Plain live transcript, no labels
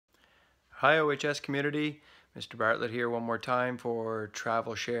Hi OHS community, Mr. Bartlett here one more time for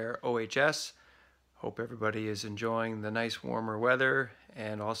Travel Share OHS. Hope everybody is enjoying the nice warmer weather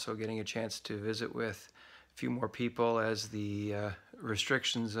and also getting a chance to visit with a few more people as the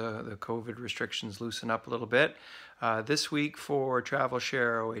restrictions, the COVID restrictions loosen up a little bit. This week for Travel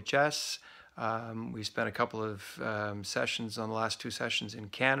Share OHS, we spent a couple of sessions on the last two sessions in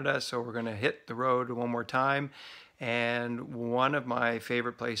Canada, so we're going to hit the road one more time. And one of my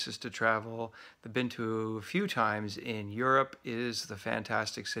favorite places to travel, I've been to a few times in Europe, is the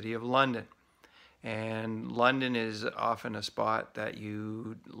fantastic city of London. And London is often a spot that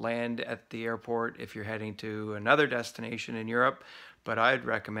you land at the airport if you're heading to another destination in Europe. But I'd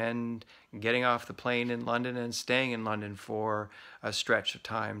recommend getting off the plane in London and staying in London for a stretch of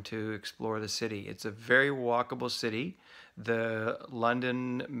time to explore the city. It's a very walkable city. The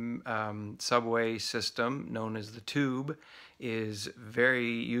London subway system, known as the Tube, is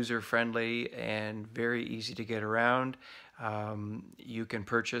very user-friendly and very easy to get around. You can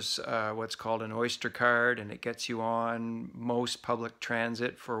purchase what's called an Oyster card, and it gets you on most public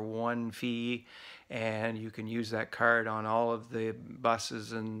transit for one fee, and you can use that card on all of the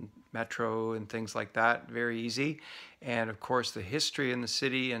buses and metro and things like that. Very easy. And of course the history in the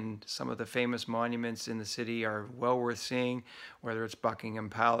city and some of the famous monuments in the city are well worth seeing, whether it's Buckingham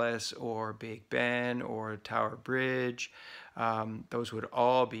Palace or Big Ben or Tower Bridge. Those would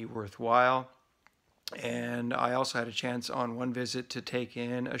all be worthwhile. And I also had a chance on one visit to take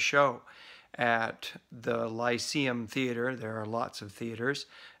in a show at the Lyceum Theatre. There are lots of theaters,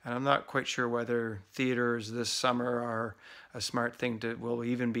 and I'm not quite sure whether theaters this summer are a smart thing to will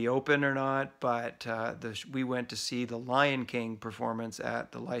even be open or not, but we went to see the Lion King performance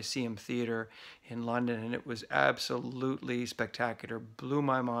at the Lyceum Theatre in London, and it was absolutely spectacular. Blew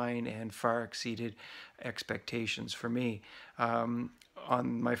my mind and far exceeded expectations for me.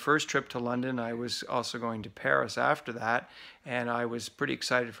 On my first trip to London, I was also going to Paris after that, and I was pretty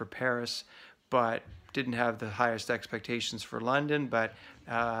excited for Paris, but didn't have the highest expectations for London. But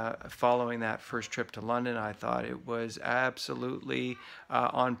following that first trip to London, I thought it was absolutely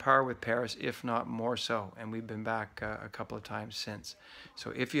on par with Paris, if not more so. And we've been back a couple of times since.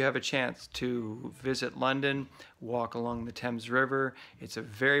 So if you have a chance to visit London, walk along the Thames River. It's a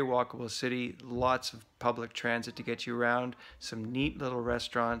very walkable city, lots of public transit to get you around, some neat little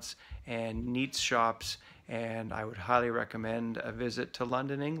restaurants and neat shops, and I would highly recommend a visit to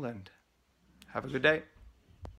London, England. Have a good day.